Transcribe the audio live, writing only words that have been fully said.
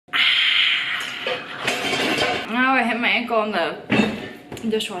I hit my ankle on the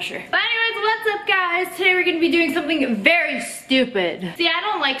dishwasher. But anyways, what's up guys? Today we're gonna be doing something very stupid. See, I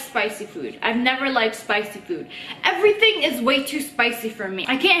don't like spicy food. I've never liked spicy food. Everything is way too spicy for me.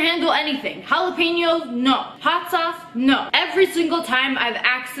 I can't handle anything. Jalapenos, no. Hot sauce, no. Every single time I've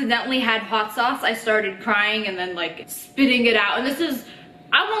accidentally had hot sauce, I started crying and then like spitting it out. And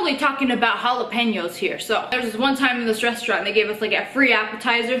I'm only talking about jalapenos here. So there was this one time in this restaurant, they gave us like a free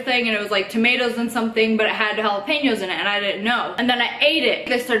appetizer thing, and it was like tomatoes and something, but it had jalapenos in it, and I didn't know. And then I ate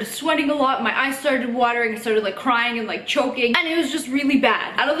it. I started sweating a lot, my eyes started watering, I started like crying and like choking, and it was just really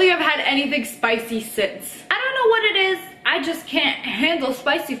bad. I don't think I've had anything spicy since. I don't know what it is. I just can't handle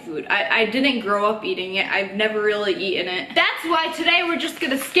spicy food. I didn't grow up eating it. I've never really eaten it. That's why today we're just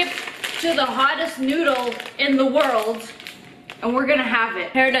gonna skip to the hottest noodle in the world, and we're gonna have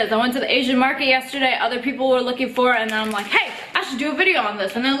it. Here it is. I went to the Asian market yesterday. Other people were looking for it, and then I'm like, hey, I should do a video on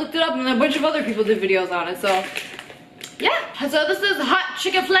this. And then I looked it up, and then a bunch of other people did videos on it. So yeah, so this is hot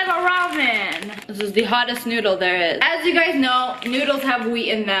chicken flavor ramen. This is the hottest noodle there is. As you guys know, noodles have wheat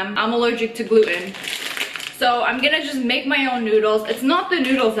in them. I'm allergic to gluten. So I'm gonna just make my own noodles. It's not the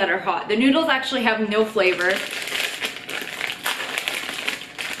noodles that are hot. The noodles actually have no flavor.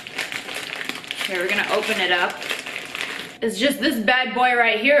 Here, we're gonna open it up. It's just this bad boy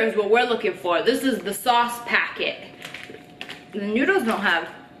right here is what we're looking for. This is the sauce packet. The noodles don't have,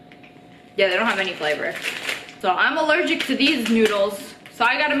 yeah, they don't have any flavor. So I'm allergic to these noodles, so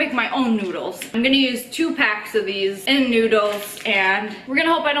I gotta make my own noodles. I'm gonna use 2 packs of these in noodles, and we're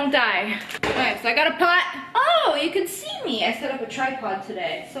gonna hope I don't die. Okay, so I got a pot. Oh, you can see me. I set up a tripod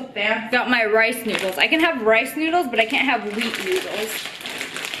today. So fancy. Got my rice noodles. I can have rice noodles, but I can't have wheat noodles.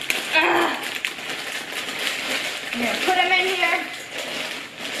 Ah. I'm gonna put them in here.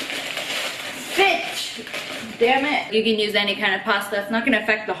 Fit. Damn it. You can use any kind of pasta. It's not gonna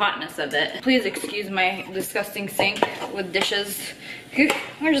affect the hotness of it. Please excuse my disgusting sink with dishes.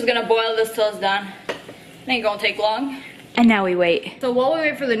 We're just gonna boil this till it's done. It ain't gonna take long. And now we wait. So while we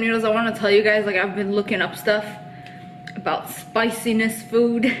wait for the noodles, I wanna tell you guys, like, I've been looking up stuff about spiciness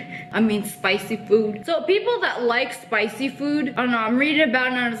food. I mean spicy food. So people that like spicy food, I don't know, I'm reading about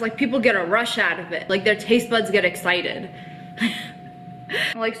it and it's like people get a rush out of it. Like their taste buds get excited.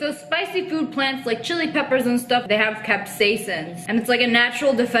 Like, so spicy food plants like chili peppers and stuff, they have capsaicins. And it's like a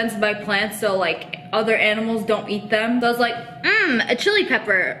natural defense by plants, so like other animals don't eat them. So I was like, a chili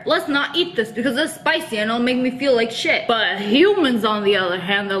pepper. Let's not eat this because it's spicy and it'll make me feel like shit. But humans on the other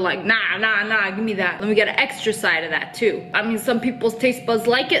hand, they're like, nah, give me that. Let me get an extra side of that too. I mean, some people's taste buds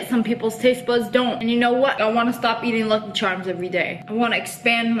like it, some people's taste buds don't. And you know what? I wanna stop eating Lucky Charms every day. I wanna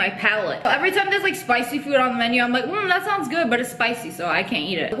expand my palate. So every time there's like spicy food on the menu, I'm like, that sounds good, but it's spicy, so I can't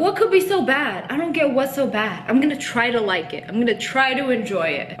eat it. What could be so bad? I don't get what's so bad. I'm gonna try to like it. I'm gonna try to enjoy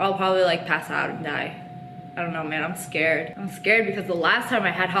it. I'll probably like pass out and die. I don't know, man, I'm scared. I'm scared because the last time I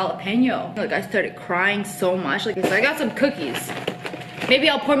had jalapeno, like I started crying so much. Like, so I got some cookies. Maybe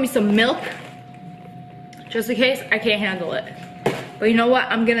I'll pour me some milk, just in case I can't handle it. But you know what?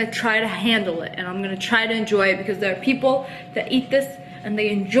 I'm gonna try to handle it, and I'm gonna try to enjoy it because there are people that eat this and they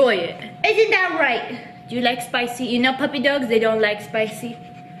enjoy it. Isn't that right? Do you like spicy? You know puppy dogs, they don't like spicy.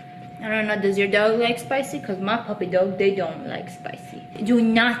 I don't know, does your dog like spicy? Because my puppy dog, they don't like spicy. Do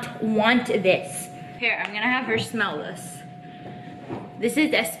not want this. Here, I'm gonna have her smell this. This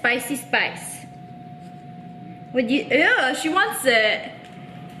is a spicy spice. Would you, ew, she wants it.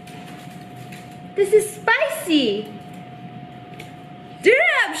 This is spicy.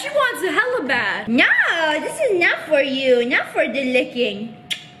 Damn, she wants it hella bad. No, this is not for you, not for the licking.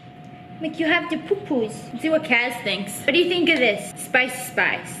 Make you have the poo-poos. Let's see what Kaz thinks. What do you think of this? Spicy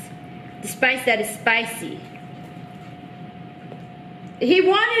spice. The spice that is spicy. He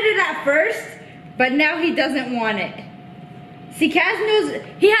wanted it at first, but now he doesn't want it. See, Kaz knows,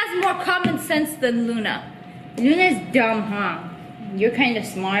 he has more common sense than Luna. Luna's dumb, huh? You're kind of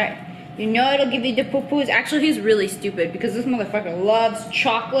smart. You know it'll give you the poo-poos. Actually, he's really stupid because this motherfucker loves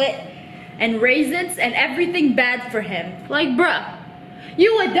chocolate and raisins and everything bad for him. Like, bruh,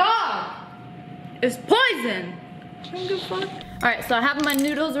 you a dog. It's poison. I don't give a fuck. Alright, so I have my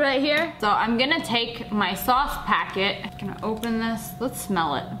noodles right here. So I'm gonna take my sauce packet. I'm gonna open this. Let's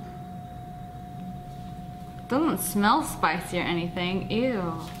smell it. Doesn't smell spicy or anything.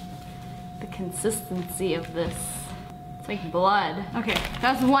 Ew. The consistency of this. It's like blood. Okay,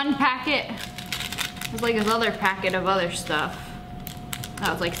 that's one packet. There's like this other packet of other stuff.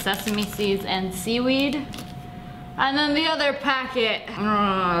 That was like sesame seeds and seaweed. And then the other packet.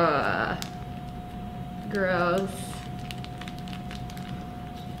 Gross.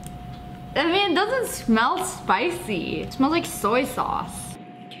 I mean, it doesn't smell spicy. It smells like soy sauce.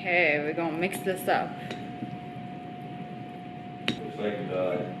 Okay, we're gonna mix this up. like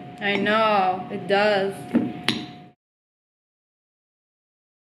God. I know, it does.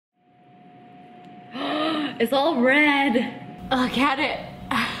 It's all red. Look at it.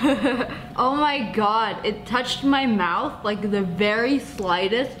 Oh my god, it touched my mouth like the very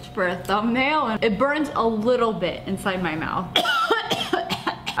slightest for a thumbnail, and it burns a little bit inside my mouth.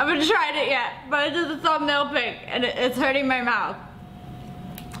 I haven't tried it yet, but it's just a thumbnail pic and it's hurting my mouth.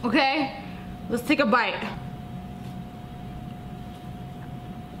 Okay, let's take a bite.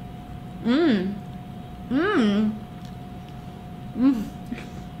 I'm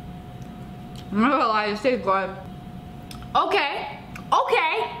not gonna lie, it tastes good. Okay,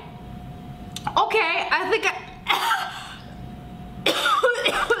 I think it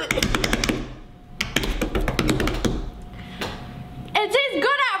tastes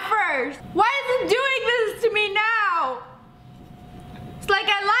good at first. Why is it doing this to me now? It's like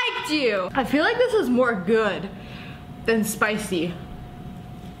I liked you. I feel like this is more good than spicy.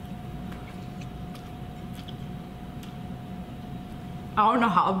 I don't know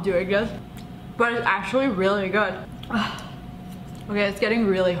how I'm doing this, but it's actually really good. Okay, it's getting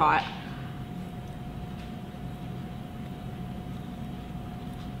really hot.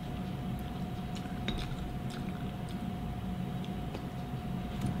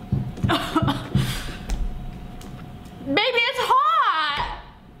 Baby, it's hot!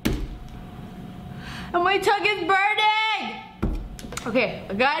 And my tongue is burning! Okay,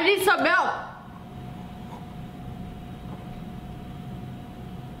 I gotta need some milk.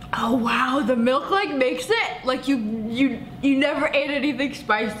 Oh wow, the milk like makes it like you never ate anything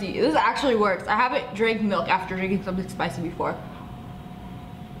spicy. This actually works. I haven't drank milk after drinking something spicy before.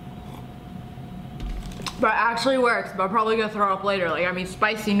 But it actually works, but I'm probably gonna throw up later. Like, I mean,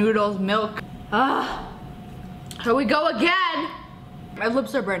 spicy noodles, milk. Here we go again. My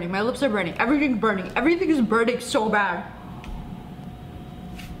lips are burning, my lips are burning. Everything's burning, everything is burning so bad.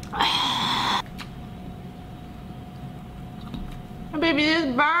 Baby, this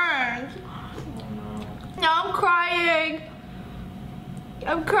burns. Now I'm crying.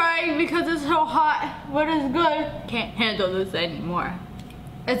 I'm crying because it's so hot, but it's good. Can't handle this anymore.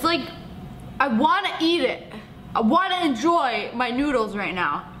 It's like, I want to eat it. I want to enjoy my noodles right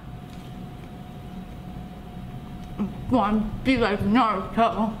now. I want to be like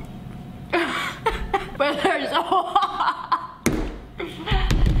Naruto. But they're so hot.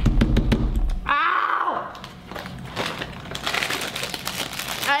 Ow!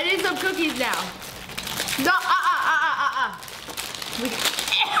 I need some cookies now. No,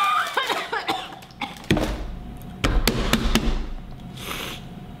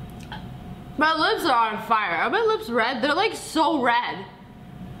 My lips are on fire. Are my lips red? They're like so red.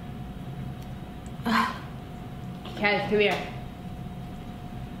 Guys, come here.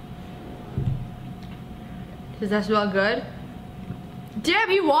 Does that smell good? Damn,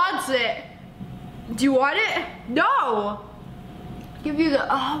 he wants it. Do you want it? No. Give you the,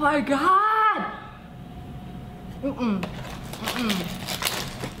 oh my god.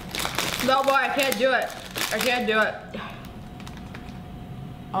 No more, I can't do it. I can't do it.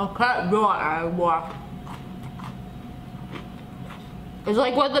 I can't do it anymore. It's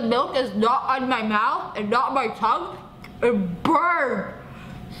like when the milk is not on my mouth and not my tongue, it burns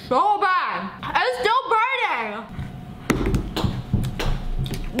so bad. It's still burning.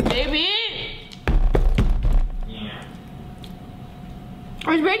 Baby. Yeah.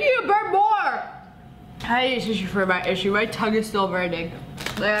 It's making it burn more. I need tissue for my issue. My tongue is still burning.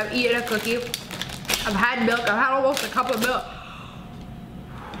 Like, I've eaten a cookie. I've had milk. I've had almost a cup of milk.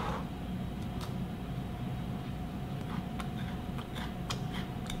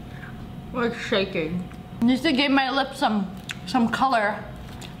 It's shaking. Needs to give my lips some color.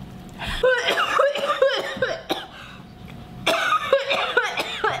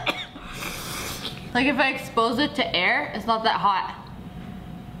 Like if I expose it to air, it's not that hot.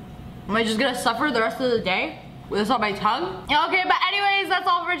 Am I just gonna suffer the rest of the day with this on my tongue? Okay, but anyways, that's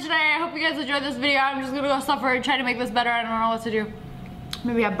all for today. I hope you guys enjoyed this video. I'm just gonna go suffer and try to make this better. I don't know what to do.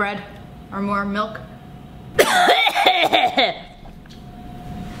 Maybe have bread or more milk.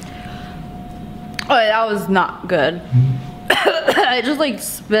 Oh, that was not good. I just like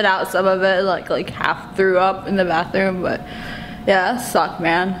spit out some of it, like half threw up in the bathroom, but yeah, that sucked,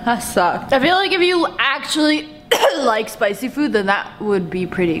 man. That sucked. I feel like if you actually like spicy food, then that would be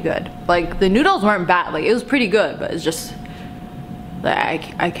pretty good. Like the noodles weren't bad, like it was pretty good, but it's just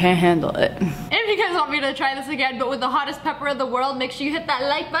like I can't handle it. If you guys want me to try this again, but with the hottest pepper in the world, make sure you hit that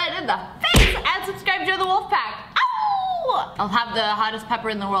like button in the face and subscribe to the Wolf Pack. Ow! I'll have the hottest pepper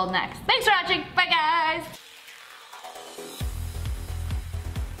in the world next. Thanks for watching. Bye guys.